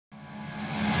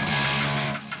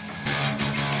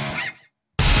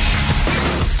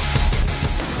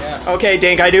Okay,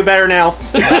 Dink, I do better now.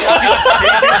 You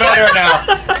do better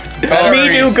now. Me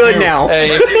do good now.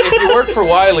 Hey, if you work for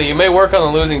Wiley, you may work on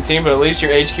the losing team, but at least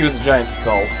your HQ is a giant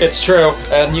skull. It's true,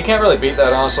 and you can't really beat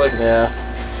that, honestly. Yeah.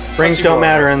 Rings don't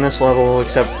matter in this level,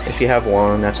 except if you have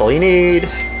one. That's all you need.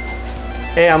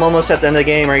 Hey, I'm almost at the end of the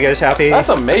game. Are you guys happy? That's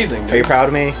amazing, dude. Are you proud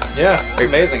of me? Yeah, it's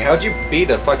amazing. How'd you beat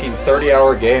a fucking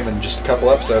 30-hour game in just a couple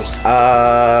episodes?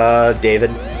 David.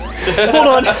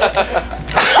 Hold on.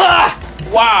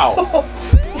 Wow.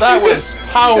 That was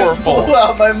powerful. Pull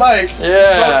out my mic.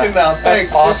 Yeah. Broken now.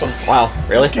 Thanks. That's awesome. Wow,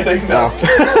 really? Just kidding, No. no.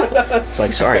 It's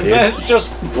like, sorry, dude. It's just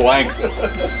blank.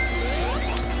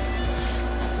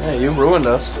 Yeah, you ruined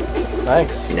us.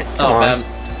 Thanks. Come Oh, on. man.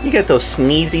 You get those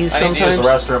sneezies I need to use sometimes. the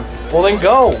restroom. Well, then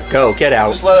go. Go, get out.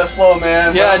 Just let it flow,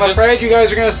 man. Yeah, I'm afraid you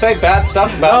guys are going to say bad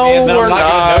stuff about me, and then No, I'm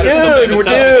not we're going to notice not. the big Dude,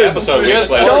 itself in dude. the episode Just years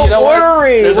later. Don't you know what?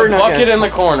 worry, There's we're a not bucket gonna- in the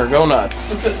corner. Go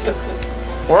nuts.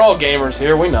 We're all gamers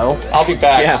here. We know. I'll be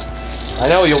back. Yeah. I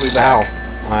know you'll be Ow. back.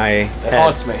 My It head.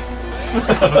 haunts me.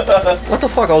 What the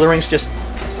fuck? All the rings just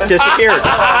disappeared.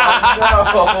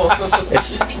 No.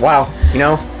 It's, wow, you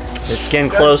know, it's getting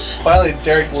close. Finally,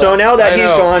 Derick left. So now that I he's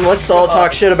know. gone, let's all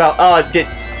talk shit about, dude.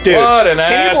 What an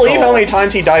Can you believe how asshole. many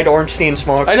times he died to Ornstein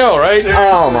Smoke? I know, right?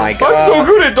 Oh my god. I'm so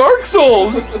good at Dark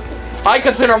Souls. I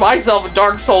consider myself a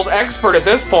Dark Souls expert at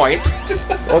this point.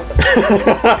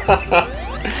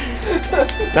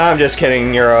 No, I'm just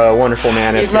kidding. You're a wonderful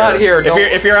man. He's if not you're- here, If don't- you're,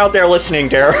 if you're out there listening,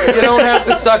 Derick. You don't have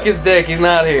to suck his dick. He's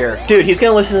not here. Dude, he's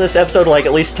gonna listen to this episode like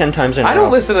at least 10 times in a row. I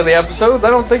don't listen to the episodes. I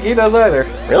don't think he does either.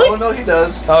 Oh, Really? no, he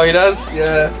does. Oh, he does?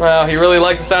 Yeah. Wow, he really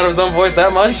likes the sound of his own voice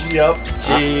that much? Yup.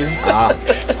 Jeez.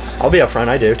 I'll be upfront.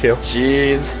 I do too.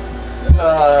 Jeez.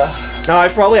 No,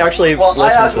 I've probably actually Well, I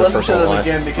listened have to to the listen first to them one.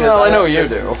 again because Well, I know have you to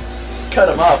do. cut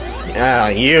them up. Yeah,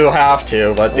 you have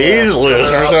to, but these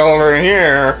losers over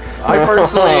here. I'm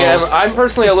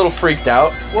personally a little freaked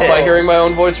out by hearing my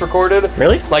own voice recorded.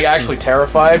 Really? Like, actually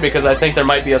terrified because I think there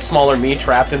might be a smaller me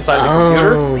trapped inside the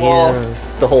computer. Oh, yeah. Well,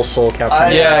 The whole soul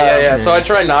capture. Yeah. So I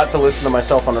try not to listen to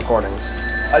myself on recordings.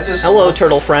 I just Hello,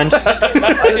 turtle friend. I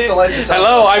just don't like the sound.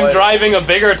 Hello, of my I'm voice. driving a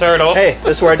bigger turtle. Hey,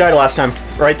 this is where I died last time.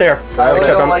 Right there. I really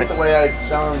Except don't I'm- like the way I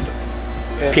sound.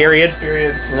 Period.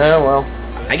 Period. Yeah, well,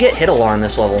 I get hit a lot on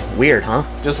this level. Weird, huh?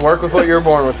 just work with what you were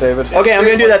born with, David. Okay, I'm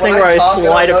gonna do that thing When where I talk,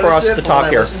 slide don't across notice the it, top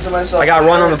when here. listen to myself, I got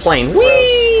run on the it's plane. gross.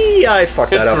 Whee! I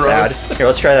fucked that It's up gross. bad. Here,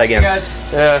 let's try that again.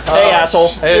 Guys, Yeah. Hey, asshole.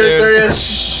 Hey, there dude. he is.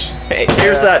 Shh. Hey,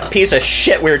 here's that piece of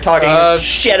shit we were talking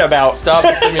shit about. Stop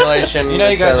the simulation. You know,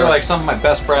 you guys etc. are like some of my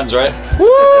best friends, right?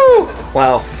 Woo!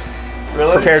 Wow.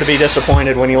 Really? Prepare to be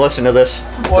disappointed when you listen to this.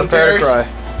 What, Prepare to Derick?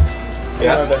 cry.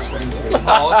 Yeah, my best friend too.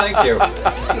 Oh, thank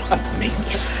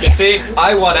you. See,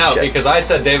 I won out because I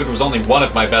said David was only one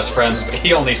of my best friends, but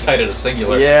he only cited a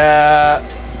singular. Yeah.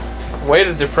 Way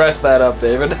to depress that up,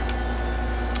 David.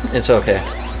 It's okay.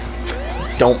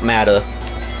 Don't matter.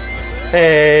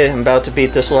 Hey, I'm about to beat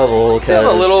this level See how the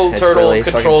because little it's turtle really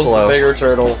fucking controls the slow. bigger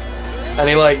turtle.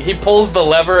 And he pulls the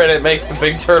lever and it makes the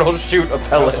big turtle shoot a The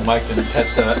pellet. mic didn't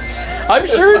catch that. I'm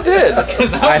sure it did.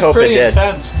 'Cause that I was hope it pretty did.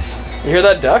 intense. You hear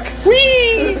that duck?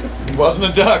 Whee! It wasn't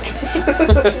a duck.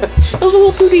 That was a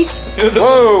little booty. It was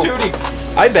Whoa. a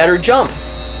tootie. I better jump.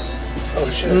 Oh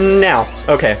shit. Now.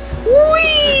 Okay.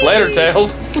 Whee! Later,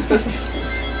 Tails.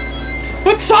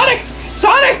 Look, Sonic!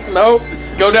 Sonic! Nope.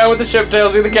 Go down with the ship,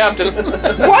 Tails. You're the captain.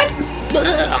 What?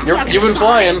 You've been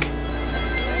flying.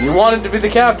 You wanted to be the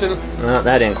captain.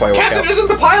 That didn't quite work Captain out. isn't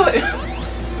the pilot!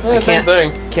 Yeah, same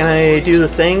thing. Can I do the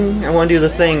thing? I want to do the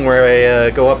thing where I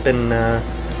go up and,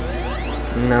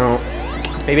 no.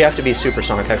 Maybe I have to be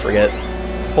supersonic, I forget.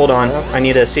 Hold on. I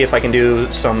need to see if I can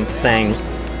do something.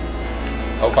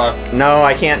 Okay. No,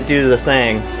 I can't do the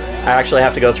thing. I actually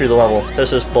have to go through the level.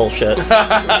 This is bullshit.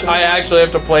 I actually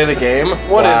have to play the game.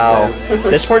 What Wow. is this?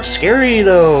 This part's scary,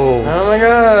 though. Oh my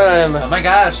god. Oh my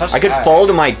gosh, that's I could bad. fall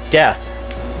to my death,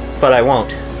 but I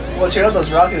won't. Well, check out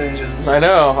those rocket engines. I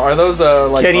know. Are those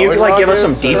like? Can you Boeing like give us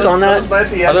some rockets, deets or- on Those that?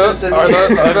 might be Are those- SSMEs. are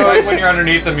those- are those- Like when you're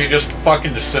underneath them, you just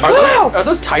fucking Are disintegrate. those, are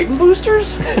those Titan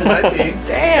boosters? It might be.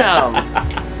 Damn.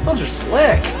 Those are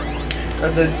slick.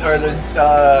 Are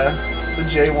the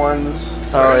J1s?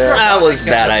 Oh yeah. That was a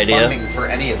bad idea. Funding for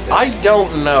any of this. I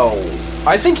don't know.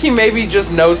 I think he maybe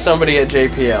just knows somebody at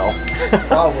JPL.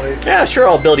 Probably. Yeah, sure,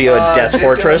 I'll build you a death Jacob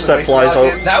fortress that and flies over.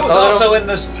 rockets. That was Oh, they also don't- in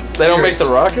this. They don't make the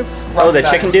series. rockets? Oh, the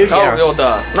chicken dude? Oh, Yeah. well,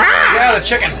 duh. Yeah, the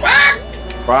chicken. Ah!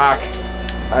 Rock.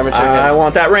 I'm a chicken. I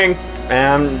want that ring,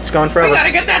 and it's gone We forever.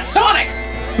 gotta get that Sonic!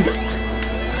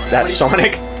 That's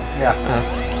Sonic. Yeah.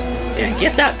 Yeah,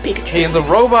 get that Pikachu. He's a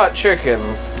robot chicken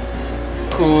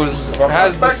who's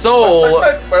has the soul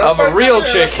of a real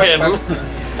chicken,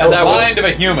 And that mind of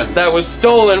was a human. that was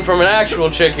stolen from an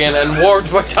actual chicken and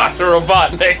warped by Dr.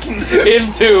 Robotnik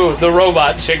into the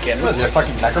robot chicken. What is he, a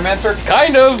fucking Mechromancer?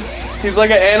 Kind of. He's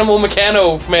like an animal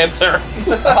mechanomancer.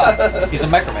 He's a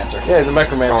Mechromancer. Yeah, he's a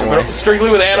Mechromancer, Wrong but way. strictly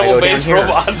with animal-based down here.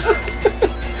 robots.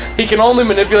 He can only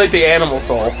manipulate the animal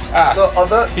soul. Ah,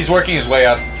 So he's working his way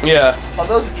up. Yeah. are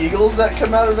those eagles that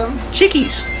come out of them?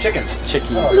 Chickies. Chickens.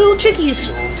 Chickies. Little chickies.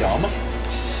 Dumb.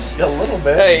 A little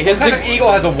bit. Hey, his What kind of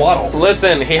eagle has a waddle?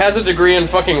 listen, he has a degree in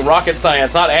fucking rocket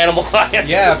science, not animal science.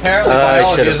 Yeah, apparently I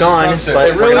biology should have is gone, his strong but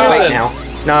suit. we're gonna really wait isn't. now.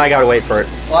 No, I gotta wait for it.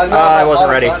 Well, I know I about wasn't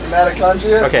ready.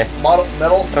 Mitochondria. Okay.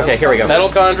 Metal. Okay, here we go.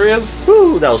 Mitochondrias,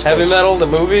 Woo, that was Heavy close. Metal, the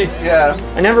movie. Yeah.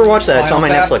 I never watched that. It's on my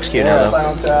Spinal Tap? Netflix queue now, though.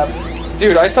 Spinal Tap.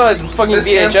 Dude, I saw a fucking This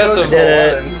VHS of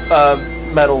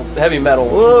Did metal, heavy metal.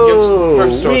 Whoa,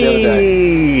 Gift store the other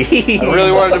day. wee. I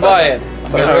really wanted to buy it,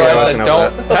 but I Okay, realized I wasn't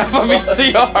don't over have a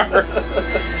VCR.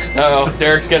 Uh-oh,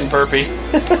 Derek's getting burpy.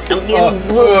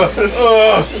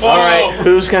 Alright,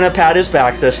 who's gonna pat his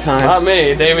back this time? Not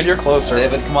me, David. You're closer.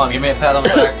 David, come on, give me a pat on the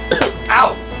back.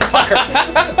 Ow!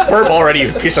 Burp already,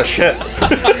 you piece of shit.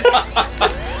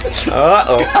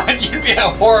 Uh-oh. God, you'd be a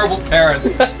horrible parent.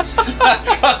 That's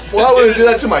constant. Why would I do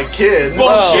that to my kid?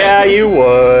 Well, Yeah, you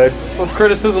would. with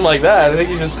criticism like that, I think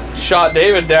you just shot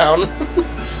David down.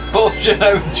 Bullshit,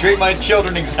 I would treat my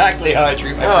children exactly how I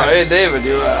treat my Oh, hey friends. David,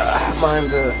 you mind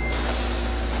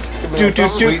give me Doot, something?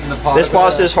 doot, Sweeten the pot This a bit.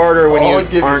 boss is harder when I'll you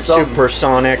give you aren't something.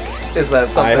 supersonic. Is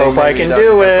that something? I hope I maybe can Dr.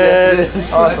 do Yes, it. it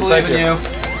is. I Awesome, believe thank in you.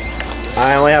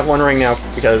 I only have one ring now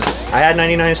because I had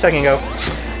 99 a second ago.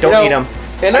 Don't know, need them.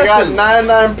 In I got essence,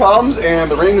 99 problems and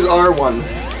the rings are one.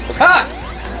 Ha!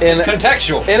 in, It's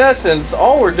contextual. in essence,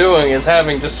 all we're doing is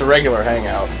having just a regular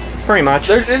hangout. Pretty much.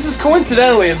 It's just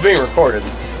coincidentally it's being recorded.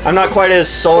 I'm not quite as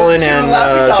sullen and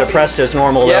depressed as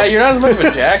normal, Yeah, though. you're not as much of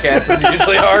a jackass as you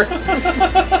usually are.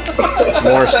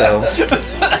 More so.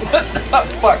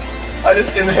 Fuck. I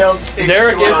just inhaled H2O.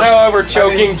 Derek is, however,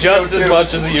 choking need just as CO2.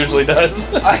 much as he usually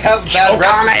does. I have bad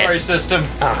respiratory system.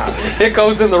 It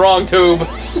goes in the wrong tube.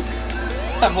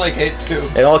 I'm like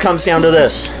 8'2". It all comes down to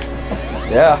this.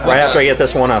 Yeah. Right after I get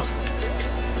this one up.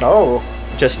 Oh.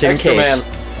 Just in Extra case. man.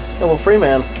 A little free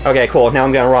man. Okay, cool. Now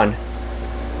I'm gonna run.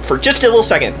 For just a little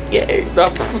second. Yay.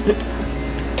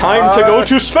 Time to go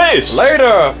to space!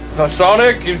 Later,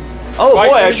 Sonic. You Oh fight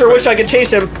boy, I in sure wish space. I could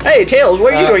chase him. Hey, Tails,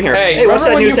 what are you doing here? Hey, what's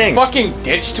that remember when new you thing? fucking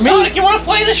ditched me? Sonic, you want to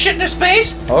fly this shit into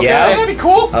space? Okay. Yeah. That'd be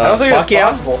cool. I don't think fuck that's yeah.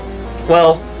 possible.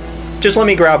 Well, just let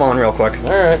me grab on real quick.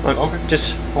 Alright.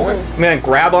 Just, I'm gonna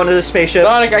grab onto the spaceship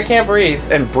Sonic, I can't breathe.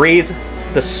 and breathe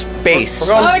the space. We're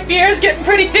going- Sonic, the air's getting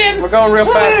pretty thin. We're going real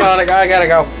fast, Sonic. I gotta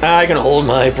go. I can hold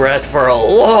my breath for a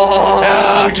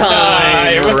long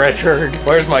time, time. Richard.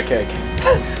 Where's my cake?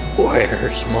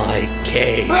 Where's my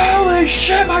cake? Holy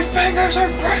shit, my fingers are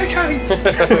breaking.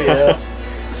 Yeah.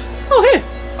 Oh, hey.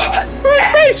 We're in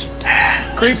space.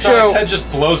 Creep Sonic's Show. head just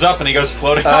blows up and he goes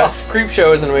floating off. Creep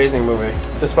Show is an amazing movie,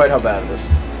 despite how bad it is.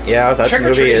 Yeah, that Trick or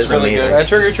movie Treat is is really amazing. good.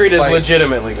 Trick or Treat is Fight.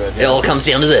 legitimately good. It all comes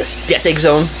down to this. Death Egg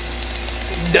Zone.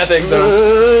 Death Egg Zone.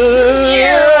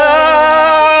 Yeah.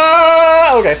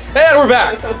 Okay. And we're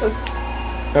back.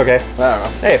 Okay. I don't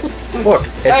know. Hey, look.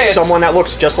 It's Hey, it's someone that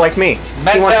looks just like me.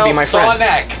 He wants to be my friend.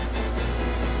 Sonic.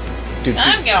 Dude,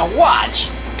 I'm gonna watch.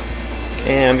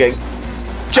 and I'm getting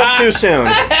jump too soon.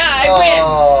 I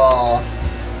Oh.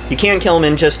 You can kill him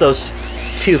in just those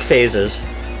 2 phases.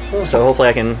 So hopefully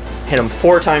I can hit him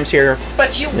 4 times here, win.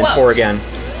 But you and then 4 again.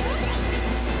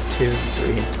 2,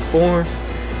 3, 4.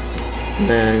 And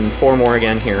then 4 more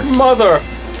again here. Mother,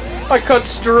 I cut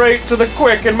straight to the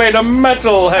quick and made a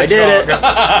metal I hedgehog. did it.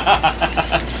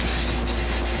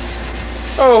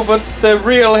 Oh, but the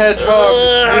real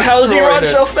hedgehog. How's he destroyed run it.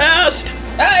 so fast?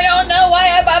 I don't know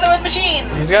why I bother with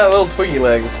machines. He's got little twiggy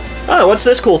legs. Oh, what's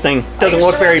this cool thing? Doesn't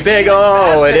look very big.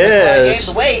 Oh, it is.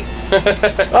 Weight.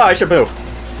 Oh, I should move.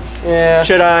 Yeah.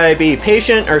 Should I be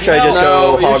patient or should I just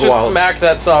No, go you hog should wild? smack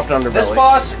that soft underbelly. This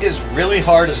boss is really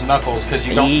hard as Knuckles because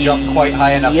you don't jump quite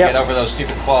high enough Yep. to get over those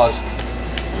stupid claws.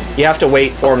 You have to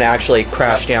wait for him to actually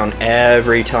crash down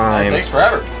every It time. takes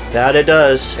forever. That it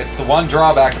does. It's the one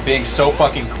drawback of being so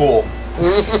fucking cool.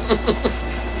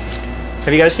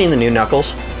 Have you guys seen the new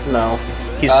Knuckles? No.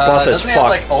 He's buff as doesn't he fuck. have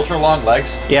like ultra long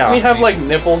legs? Yeah. Doesn't he have like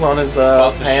nipples on his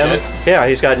Buff as hands? shit. Yeah,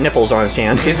 he's got nipples on his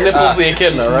hands. He's Nipples the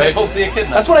Echidna, right? Nipples the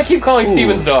Echidna. That's what I keep calling Ooh,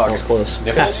 Steven's dog. That was close.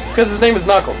 Nipples? Because his name is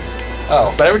Knuckles.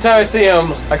 Oh, But every time I see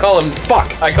him, I call him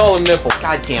Fuck. I call him Nipples.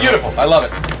 God damn it. beautiful. I love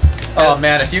it. Oh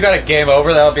man, if you got a game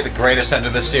over, that would be the greatest end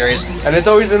of this series. And it's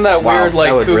always in that Wow, weird, like,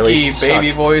 that would kooky really baby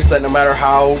suck. voice that no matter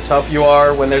how tough you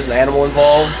are, when there's an animal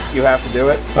involved, you have to do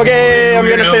it. Okay, I'm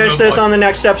gonna finish this on the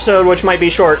next episode, which might be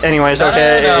short anyways, No,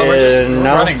 okay? no, we're just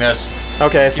no? running this.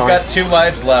 Okay, You've fine. got 2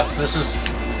 lives left. This is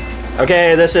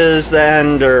Okay, this is the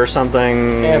end or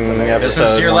something Anthony. this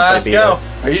episode. is your once I last beat go.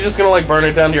 Are you just gonna, like, burn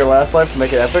it down to your last life to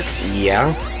make it epic? it.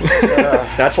 Yeah.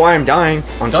 That's why I'm dying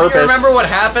on Don't purpose. you remember what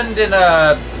happened in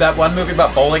that one movie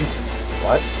about bowling?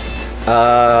 What? With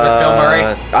Bill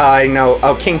Murray? I know.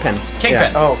 Oh, Kingpin. Kingpin.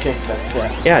 Yeah, Oh, Kingpin,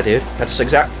 yeah. yeah dude. That's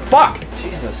exact. Fuck!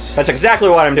 Jesus. That's exactly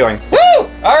what I'm doing. Woo!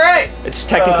 Alright! It's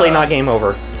technically not game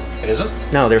over. It isn't?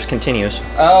 No, there's continues.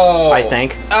 Oh. I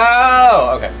think.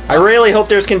 Oh, okay. I really hope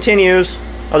there's continues.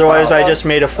 Otherwise, I just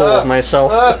made a fool of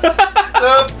myself. Okay,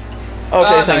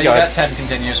 No, thank you got God. 10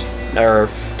 continues. Or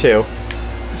 2.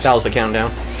 That was the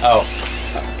countdown. Oh.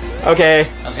 Okay,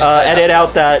 I was gonna say, edit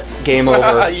out that game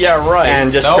over Yeah, right.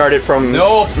 and just Nope. start it from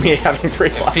Nope. me having 3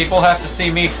 If lives. people have to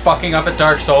see me fucking up at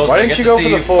Dark Souls, Why they didn't get you to go see for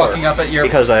the you 4? fucking up at your...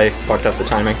 Because I fucked up the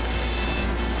timing.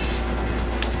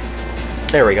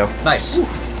 There we go. Nice.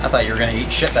 I thought you were gonna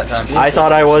eat shit that time. I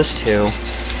thought I was too.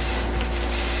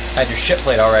 Had your shit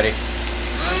plate already.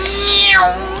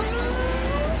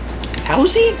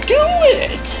 How's he do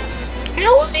it?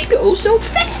 How's he go so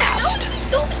fast?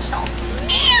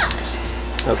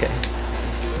 Okay.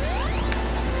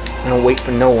 I don't wait for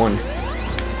no one.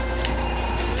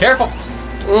 Careful!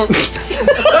 What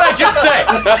did I just say?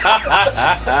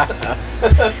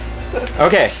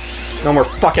 Okay. No more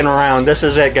fucking around. This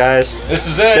is it, guys. This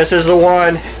is it! This is the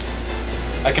one.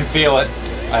 I can feel it.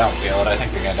 I don't feel it. I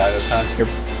think you're gonna die this time. You're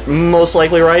most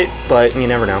likely right, but you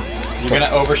never know. You're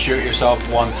gonna overshoot yourself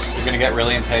once. You're gonna get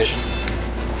really impatient.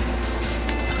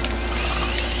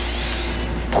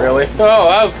 Really? Oh,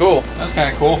 that was cool. That was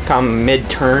kinda cool. Come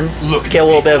mid-turn. Look Get a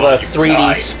little bit of a 3D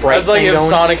die. sprite That's like thing if going.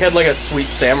 Sonic had like a sweet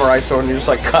samurai sword and you just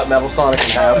like cut Metal Sonic in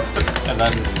half. And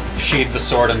then sheathed the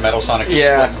sword and Metal Sonic just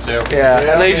Yeah. split in 2. Yeah,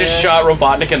 and then he just shot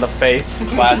Robotnik in the face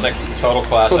Classic. Total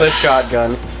classic. with a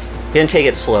shotgun. Didn't take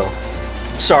it slow.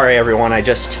 Sorry, everyone. I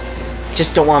just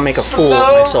don't want to make a fool of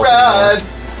Slow myself ride. anymore.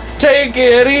 Take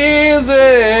it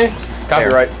easy.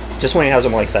 Copyright. Just when he has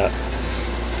them like that.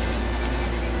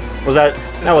 Was that?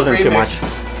 That wasn't too much.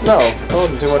 No, that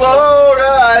wasn't too much. Slow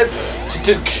ride.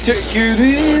 Take it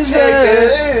easy. Take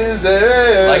it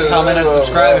easy. Like, comment, and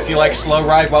subscribe if you like slow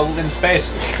ride while in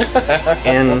space.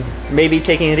 And maybe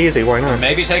taking it easy. Why not?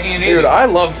 Maybe taking it easy. Dude, I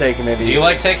love taking it Do easy. you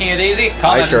like taking it easy? I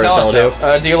Comment sure and as tell hell us do.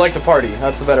 so. Do you like to party?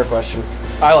 That's the better question.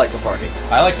 I like to party.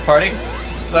 I like to party.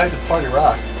 It's to party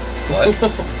rock. What?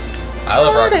 I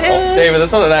love rock and roll. David,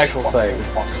 that's not an actual thing.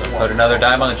 So put another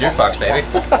dime on the jukebox, baby.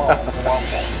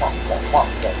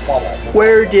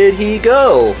 Where did he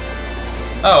go?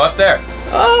 Oh, up there.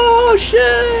 Oh shit!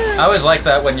 I always like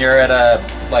that when you're at a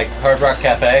like Hard Rock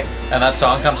Cafe and that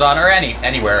song comes on, or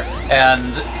anywhere,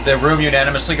 and the room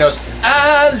unanimously goes,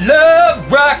 "I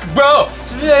love rock and roll."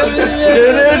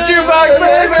 Jukebox,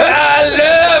 baby! I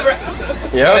love rock.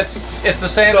 Yep. It's the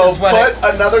same So as when put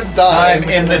another dime I'm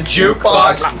in the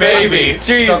jukebox, baby.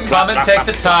 So come and take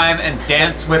the time and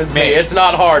dance with me. It's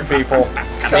not hard, people.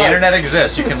 The internet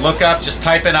exists. You can look up, just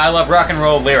type in "I love rock and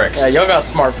roll" lyrics. Yeah, y'all got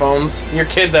smartphones. Your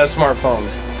kids have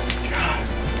smartphones.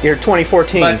 You're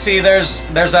 2014. But see, there's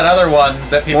that other one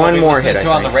that people One be more listening hit, to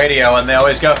I on the think. radio, and they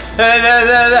always go, it's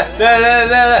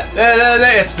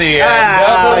the end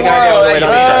Ah, of I the gotta go world. wait on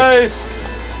Nice.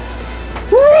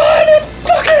 Run! It's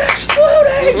fucking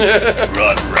exploding!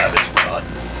 Run, rabbit, run.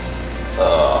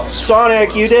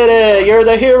 Sonic, you did it! You're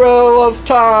the hero of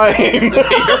time! Hero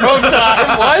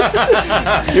time. What?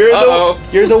 Uh-oh.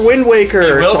 You're the Wind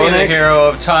Waker, We'll be the Sonic. hero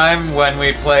of time when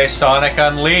we play Sonic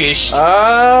Unleashed.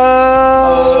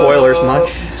 Spoilers much?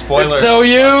 Spoilers. It's no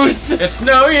use. It's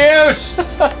no use!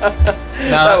 No,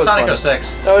 that's was Sonic funny.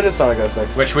 06, Oh, it is Sonic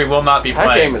 06. which we will not be That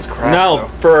playing. game is crap. No,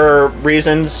 for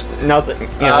reasons, nothing,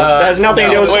 that has nothing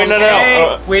to do with... Wait, no.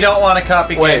 Hey, we don't want to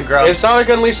copy Wait, Game Grumps. is Sonic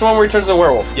Unleashed the one where he turns into a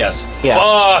werewolf? Yes. Yeah.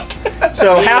 Fuck.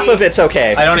 So half of it's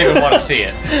okay. I don't even want to see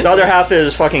it. The other half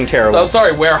is fucking terrible. Oh,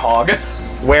 sorry, werehog.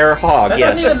 Werehog, That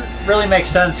yes. doesn't even really make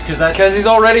sense, because that... Because he's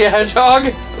already a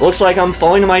hedgehog? Looks like I'm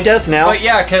falling to my death now. But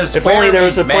yeah, because If only there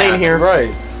was a plane here.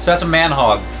 Right. So that's a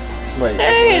man-hog. Wait.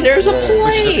 Hey, there's a plane!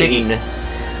 Which is a piggy.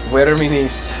 Where me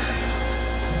niece?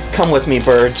 Come with me,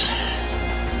 birds.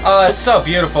 Oh, it's so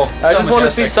beautiful. It's I so just want to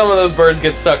see majestic. some of those birds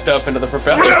get sucked up into the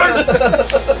propellers.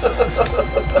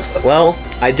 Well,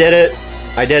 I did it.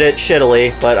 I did it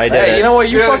shittily, but I did it. Hey, you know what?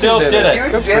 You Dude, fucking still did did it. it.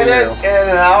 You Good for did it you. in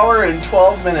an hour and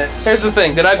 12 minutes. Here's the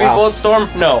thing. Did I beat Wow.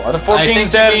 Bulletstorm? No. Are the Four I Kings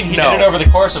think dead? he No. did it over the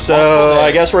course of multiple So, days.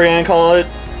 I guess we're gonna call it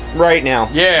right now.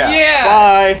 Yeah. Yeah.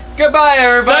 Bye. Goodbye,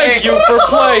 everybody. Thank you for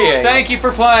playing. Thank you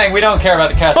for playing. We don't care about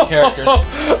the cast of characters.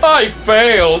 I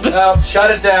failed.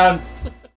 Shut it down.